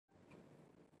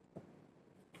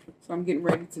So I'm getting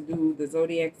ready to do the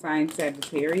zodiac sign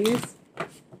Sagittarius.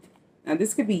 Now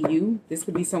this could be you. This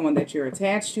could be someone that you're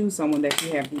attached to, someone that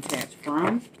you have detached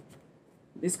from.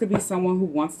 This could be someone who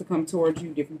wants to come towards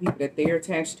you, different people that they're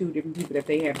attached to, different people that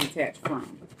they have detached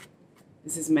from.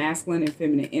 This is masculine and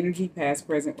feminine energy, past,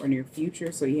 present, or near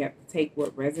future. So you have to take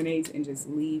what resonates and just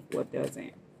leave what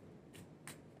doesn't.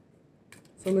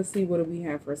 So let's see, what do we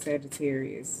have for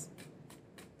Sagittarius?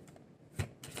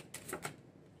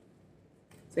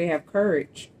 So you have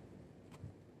courage.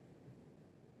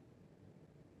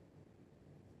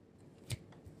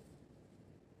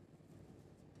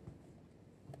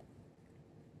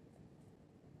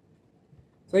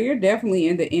 So you're definitely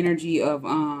in the energy of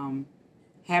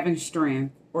having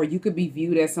strength, or you could be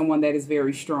viewed as someone that is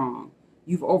very strong.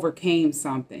 You've overcame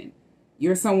something.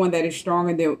 You're someone that is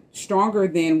stronger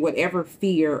than whatever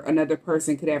fear another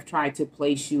person could have tried to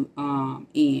place you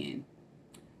in.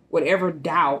 Whatever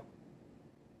doubt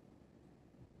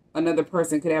another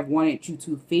person could have wanted you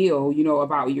to feel, you know,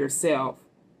 about yourself.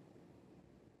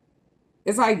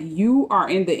 It's like you are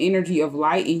in the energy of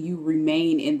light and you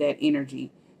remain in that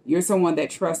energy. You're someone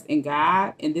that trusts in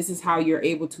God, and this is how you're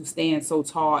able to stand so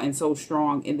tall and so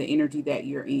strong in the energy that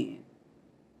you're in.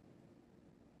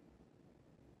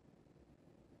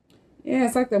 Yeah,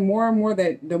 it's like the more and more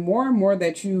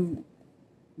that you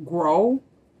grow,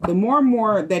 the more and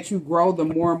more that you grow, the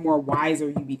more and more wiser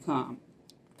you become.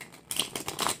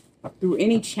 Through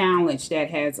any challenge that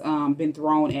has been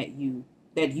thrown at you,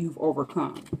 that you've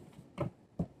overcome.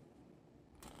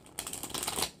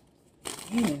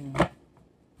 Yeah.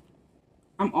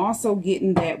 I'm also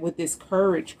getting that with this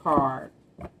courage card.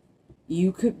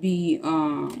 You could be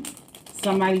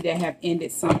somebody that have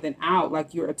ended something out,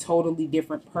 like you're a totally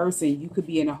different person. You could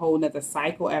be in a whole nother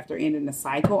cycle after ending the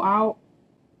cycle out,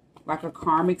 like a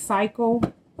karmic cycle.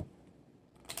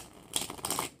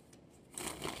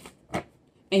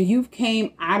 And you've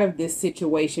came out of this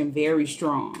situation very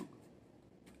strong.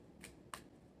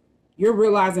 You're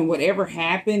realizing whatever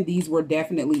happened, these were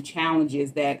definitely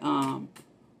challenges that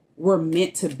were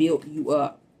meant to build you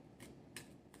up.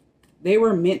 They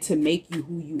were meant to make you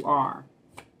who you are.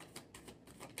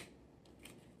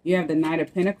 You have the Knight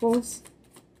of Pentacles.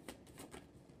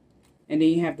 And then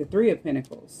you have the Three of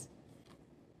Pentacles.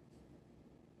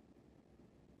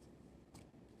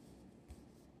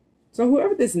 So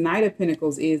whoever this Knight of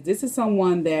Pentacles is, this is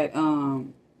someone that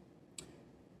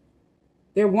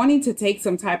they're wanting to take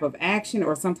some type of action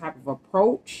or some type of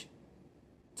approach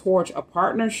towards a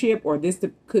partnership, or this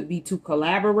could be to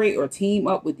collaborate or team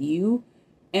up with you.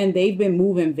 And they've been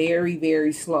moving very,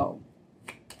 very slow.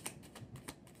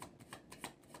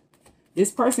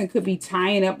 This person could be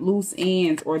tying up loose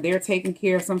ends, or they're taking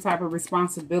care of some type of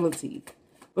responsibility.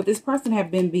 But this person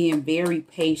have been being very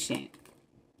patient.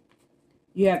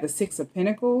 You have the Six of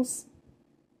Pentacles.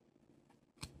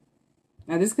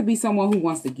 Now, this could be someone who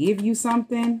wants to give you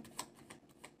something.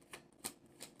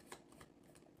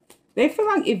 They feel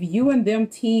like if you and them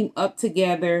team up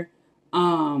together,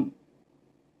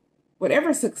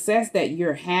 whatever success that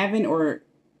you're having or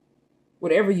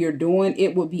whatever you're doing, they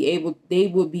would be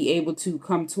able to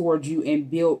come towards you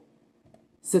and build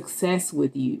success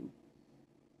with you.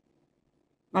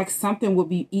 Like something will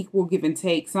be equal give and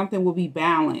take. Something will be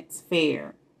balanced,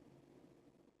 fair.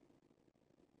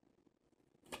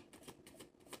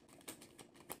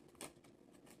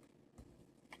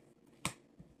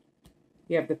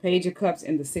 You have the Page of Cups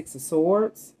and the Six of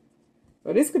Swords.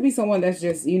 So this could be someone that's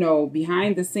just, you know,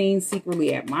 behind the scenes,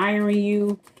 secretly admiring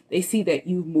you. They see that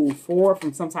you've moved forward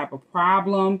from some type of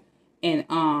problem, and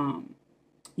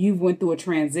you've went through a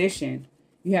transition.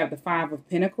 You have the Five of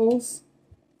Pentacles.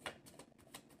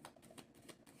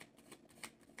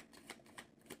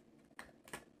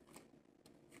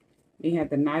 You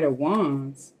have the Knight of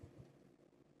Wands.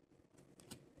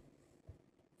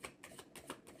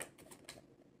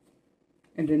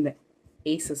 And then the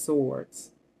Ace of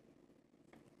Swords.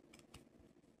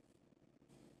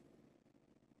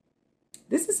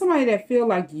 This is somebody that feel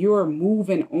like you're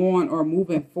moving on or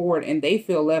moving forward and they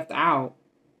feel left out.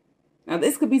 Now,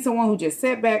 this could be someone who just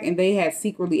sat back and they had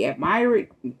secretly admired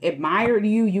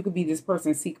you. You could be this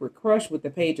person's secret crush with the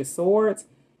Page of Swords.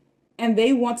 And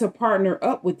they want to partner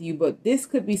up with you. But this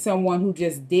could be someone who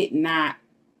just did not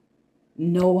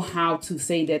know how to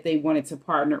say that they wanted to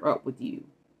partner up with you.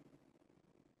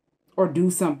 Or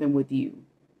do something with you.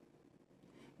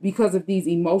 Because of these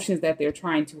emotions that they're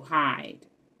trying to hide.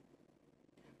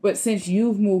 But since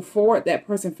you've moved forward, that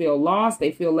person feel lost.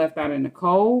 They feel left out in the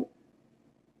cold.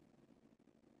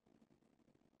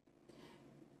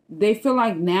 They feel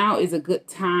like now is a good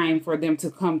time for them to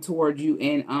come towards you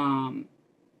and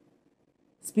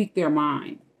speak their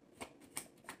mind.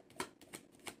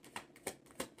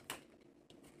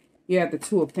 You have the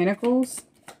Two of Pentacles.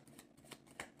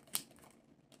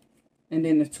 And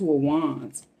then the Two of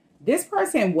Wands. This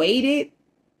person waited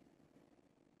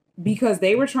because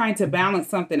they were trying to balance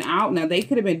something out. Now, they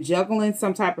could have been juggling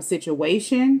some type of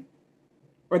situation,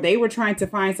 or they were trying to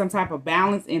find some type of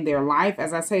balance in their life.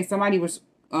 As I say, somebody was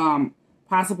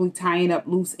possibly tying up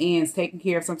loose ends, taking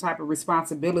care of some type of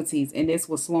responsibilities, and this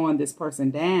was slowing this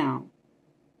person down.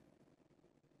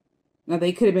 Now,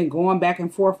 they could have been going back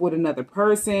and forth with another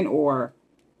person or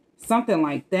something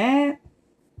like that.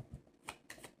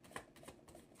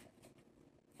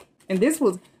 And this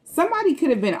was, somebody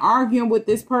could have been arguing with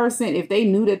this person if they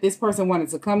knew that this person wanted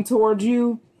to come towards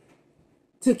you,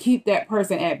 to keep that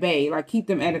person at bay, like keep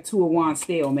them at a Two of Wands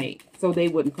stalemate so they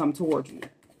wouldn't come towards you.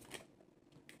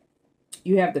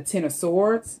 You have the Ten of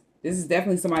Swords. This is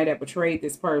definitely somebody that betrayed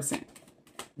this person.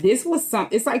 This was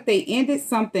it's like they ended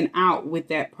something out with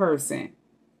that person.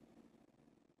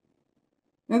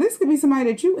 Now, this could be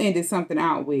somebody that you ended something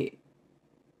out with.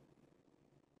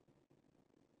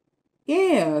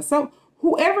 Yeah, so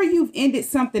whoever you've ended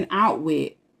something out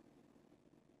with,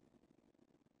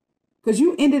 because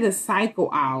you ended a cycle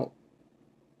out,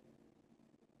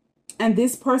 and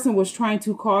this person was trying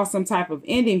to cause some type of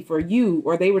ending for you,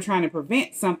 or they were trying to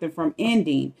prevent something from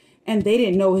ending, and they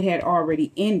didn't know it had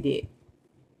already ended.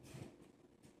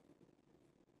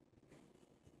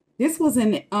 This was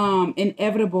an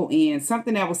inevitable end,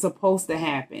 something that was supposed to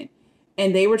happen,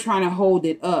 and they were trying to hold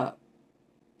it up.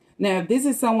 Now, if this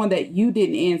is someone that you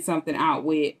didn't end something out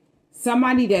with,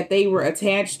 somebody that they were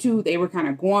attached to, they were kind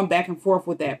of going back and forth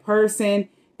with that person,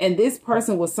 and this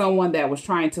person was someone that was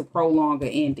trying to prolong an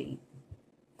ending.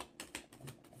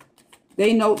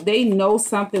 They know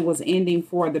something was ending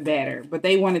for the better, but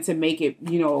they wanted to make it,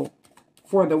 you know,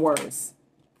 for the worse.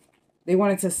 They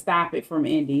wanted to stop it from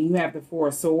ending. You have the Four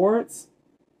of Swords.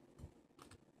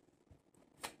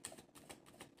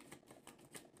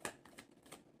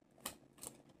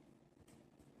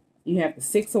 You have the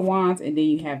Six of Wands, and then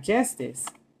you have Justice.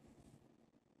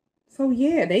 So,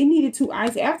 yeah, they needed to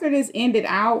ice. After this ended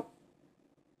out,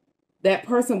 that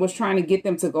person was trying to get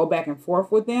them to go back and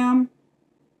forth with them.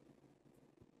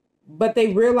 But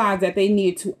they realized that they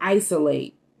needed to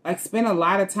isolate. Like, spend a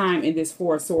lot of time in this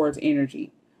Four of Swords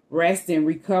energy. Resting,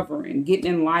 recovering,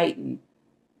 getting enlightened.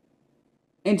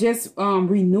 And just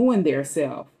renewing their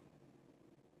self.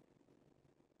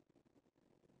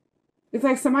 It's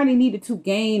like somebody needed to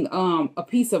gain a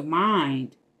peace of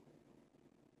mind.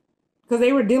 Because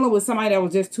they were dealing with somebody that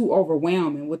was just too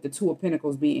overwhelming with the Two of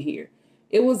Pentacles being here.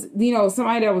 It was, you know,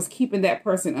 somebody that was keeping that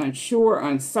person unsure,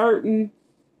 uncertain.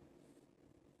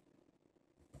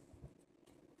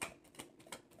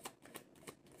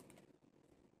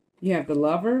 You have the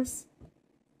Lovers.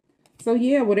 So,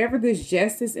 yeah, whatever this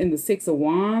Justice and the Six of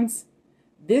Wands,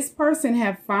 this person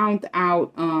have found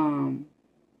out...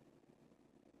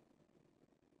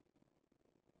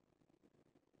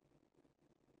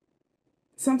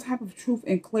 some type of truth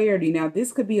and clarity. Now,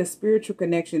 this could be a spiritual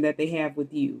connection that they have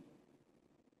with you.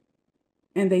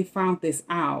 And they found this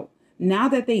out. Now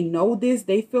that they know this,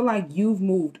 they feel like you've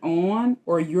moved on,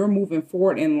 or you're moving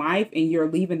forward in life, and you're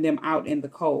leaving them out in the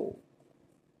cold.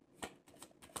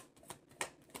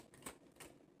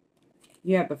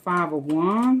 You have the Five of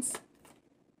Wands.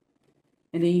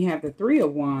 And then you have the Three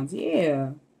of Wands.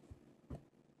 Yeah.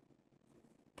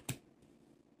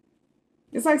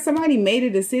 It's like somebody made a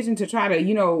decision to try to,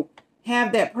 you know,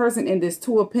 have that person in this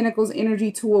Two of Pentacles energy,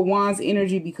 Two of Wands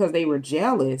energy, because they were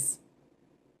jealous.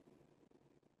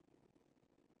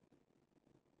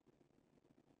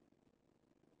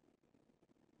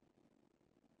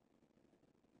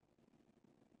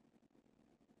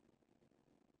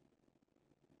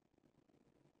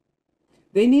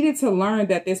 They needed to learn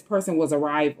that this person was a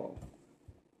rival.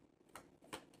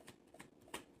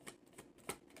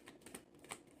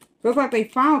 Looks like they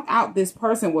found out this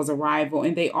person was a rival,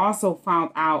 and they also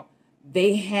found out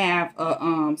they have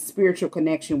a spiritual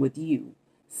connection with you.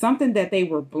 Something that they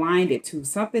were blinded to,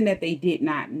 something that they did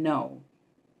not know.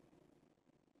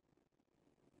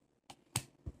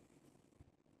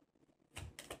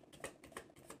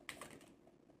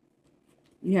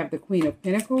 You have the Queen of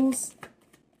Pentacles.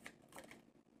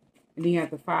 And then you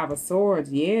have the Five of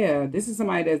Swords. Yeah, this is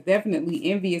somebody that's definitely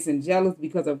envious and jealous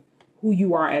because of who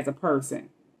you are as a person.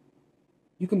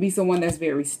 You can be someone that's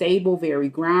very stable, very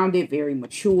grounded, very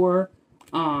mature,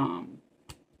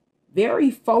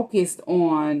 very focused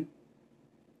on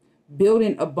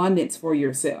building abundance for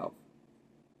yourself.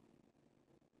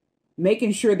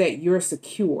 Making sure that you're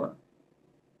secure.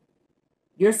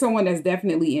 You're someone that's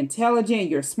definitely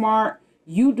intelligent. You're smart.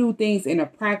 You do things in a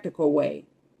practical way.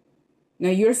 Now,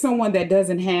 you're someone that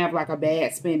doesn't have like a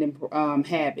bad spending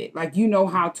habit. Like, you know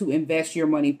how to invest your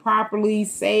money properly,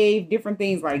 save, different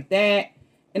things like that.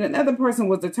 And another person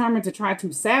was determined to try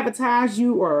to sabotage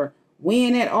you or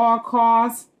win at all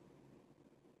costs,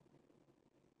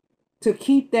 to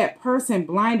keep that person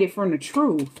blinded from the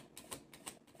truth.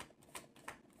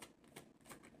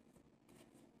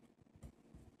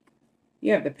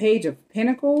 You have the Page of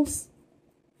Pentacles.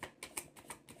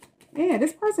 Yeah,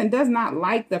 this person does not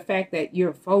like the fact that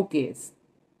you're focused.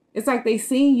 It's like they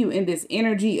see you in this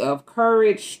energy of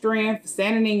courage, strength,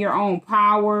 standing in your own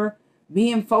power,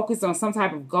 being focused on some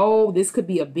type of goal. This could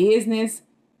be a business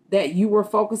that you were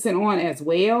focusing on as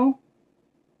well.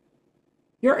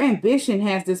 Your ambition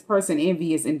has this person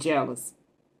envious and jealous.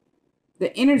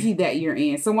 The energy that you're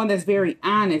in, someone that's very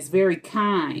honest, very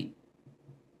kind.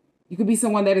 You could be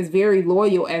someone that is very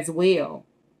loyal as well.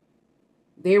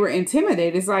 They were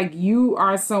intimidated. It's like you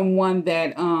are someone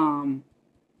that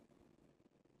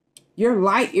your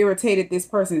light irritated this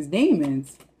person's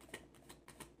demons.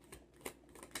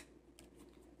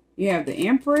 You have the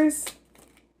Empress.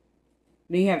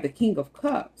 Then you have the King of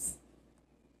Cups.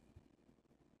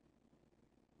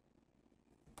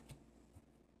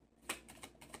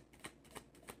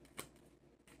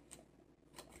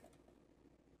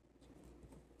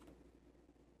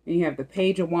 And you have the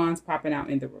Page of Wands popping out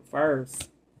in the reverse.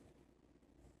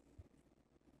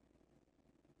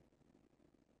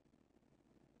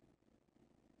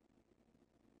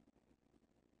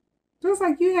 Just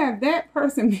like you have that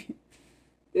person.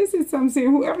 This is something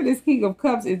serious. Whoever this King of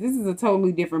Cups is, this is a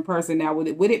totally different person now.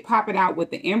 With it popping out with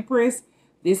the Empress,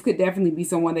 this could definitely be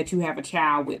someone that you have a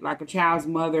child with, like a child's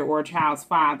mother or a child's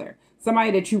father.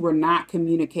 Somebody that you were not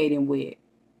communicating with.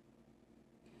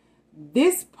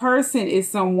 This person is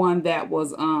someone that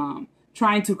was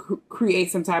trying to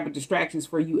create some type of distractions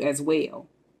for you as well.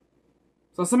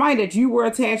 So somebody that you were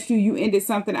attached to, you ended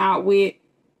something out with,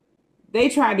 they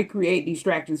tried to create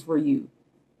distractions for you.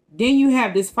 Then you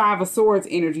have this Five of Swords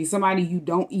energy, somebody you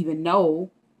don't even know.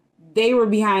 They were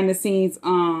behind the scenes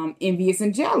envious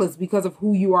and jealous because of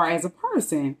who you are as a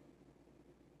person.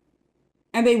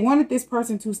 And they wanted this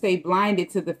person to stay blinded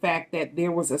to the fact that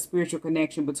there was a spiritual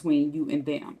connection between you and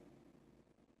them.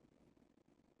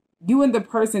 You and the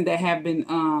person that have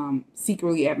been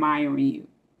secretly admiring you.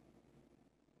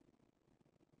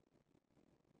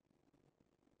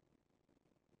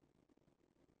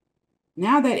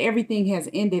 Now that everything has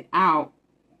ended out,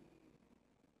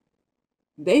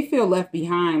 they feel left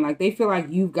behind. Like they feel like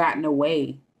you've gotten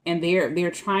away. And they're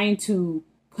trying to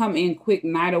come in quick.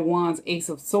 Knight of Wands, Ace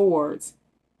of Swords,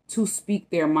 to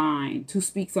speak their mind, to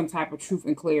speak some type of truth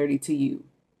and clarity to you.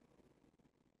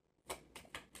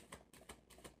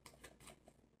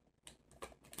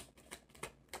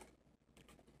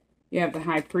 You have the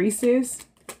High Priestess.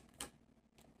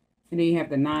 And then you have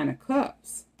the Nine of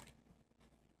Cups.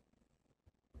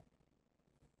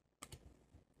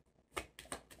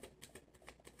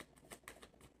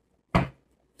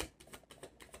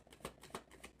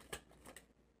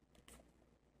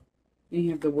 Then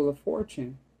you have the Wheel of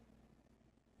Fortune.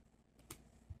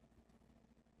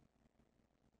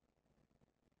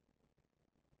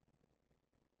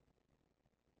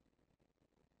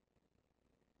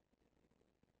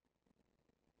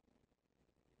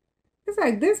 It's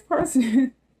like this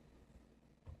person,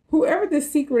 whoever the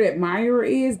secret admirer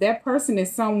is, that person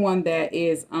is someone that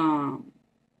is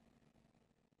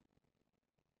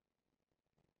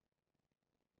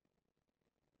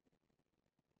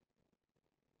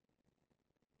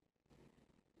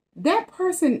that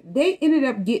person, they ended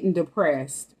up getting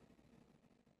depressed.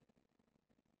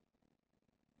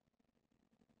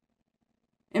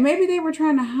 And maybe they were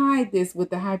trying to hide this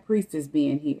with the High Priestess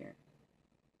being here.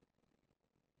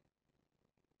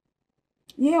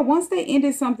 Yeah, once they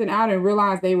ended something out and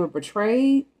realized they were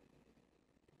betrayed,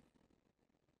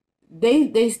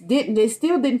 they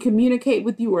still didn't communicate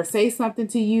with you or say something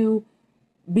to you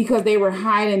because they were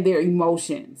hiding their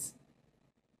emotions.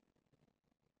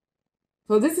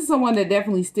 So this is someone that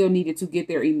definitely still needed to get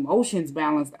their emotions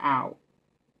balanced out.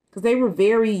 Because they were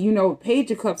very,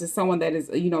 Page of Cups is someone that is,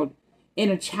 in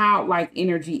a childlike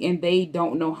energy, and they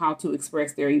don't know how to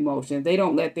express their emotions. They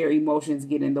don't let their emotions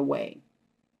get in the way.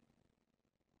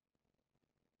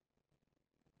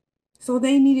 So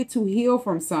they needed to heal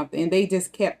from something. They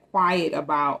just kept quiet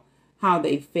about how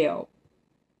they felt.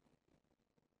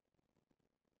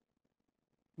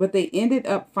 But they ended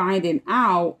up finding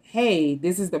out, hey,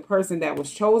 this is the person that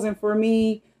was chosen for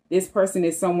me. This person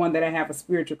is someone that I have a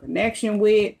spiritual connection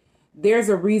with. There's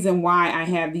a reason why I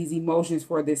have these emotions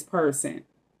for this person.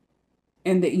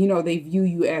 And that, they view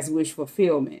you as wish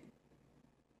fulfillment.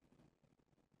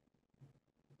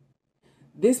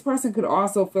 This person could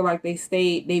also feel like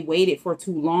they waited for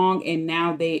too long, and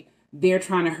now they're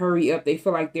trying to hurry up. They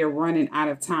feel like they're running out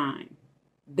of time.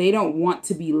 They don't want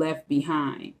to be left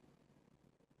behind.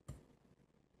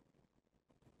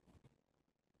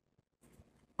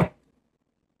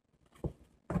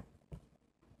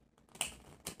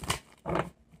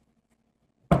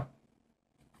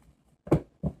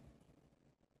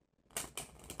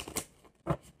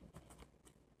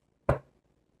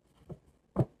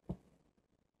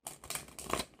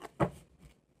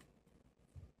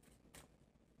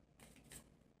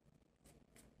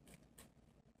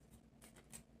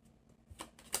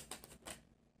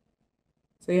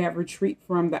 So you have retreat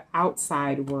from the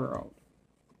outside world.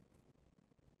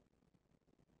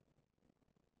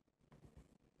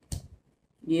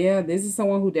 Yeah, this is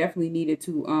someone who definitely needed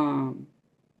to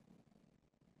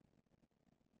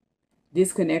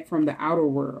disconnect from the outer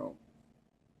world.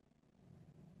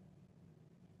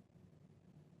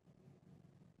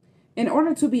 In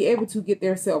order to be able to get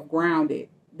themselves grounded,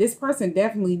 this person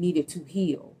definitely needed to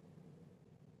heal.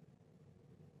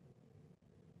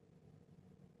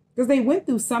 Because they went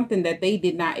through something that they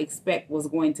did not expect was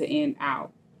going to end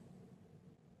out.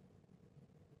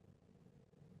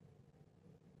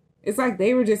 It's like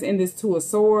they were just in this Two of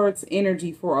Swords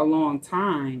energy for a long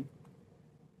time.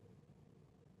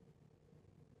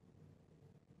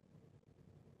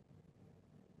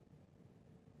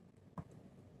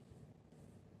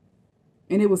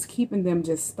 And it was keeping them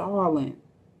just stalling.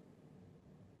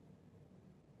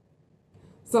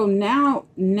 So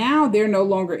now they're no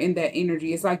longer in that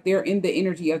energy. It's like they're in the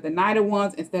energy of the Knight of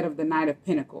Wands instead of the Knight of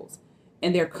Pentacles.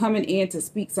 And they're coming in to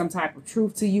speak some type of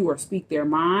truth to you or speak their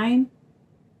mind.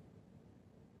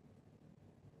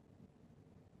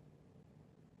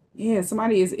 Yeah,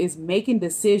 somebody is making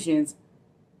decisions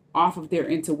off of their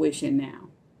intuition now.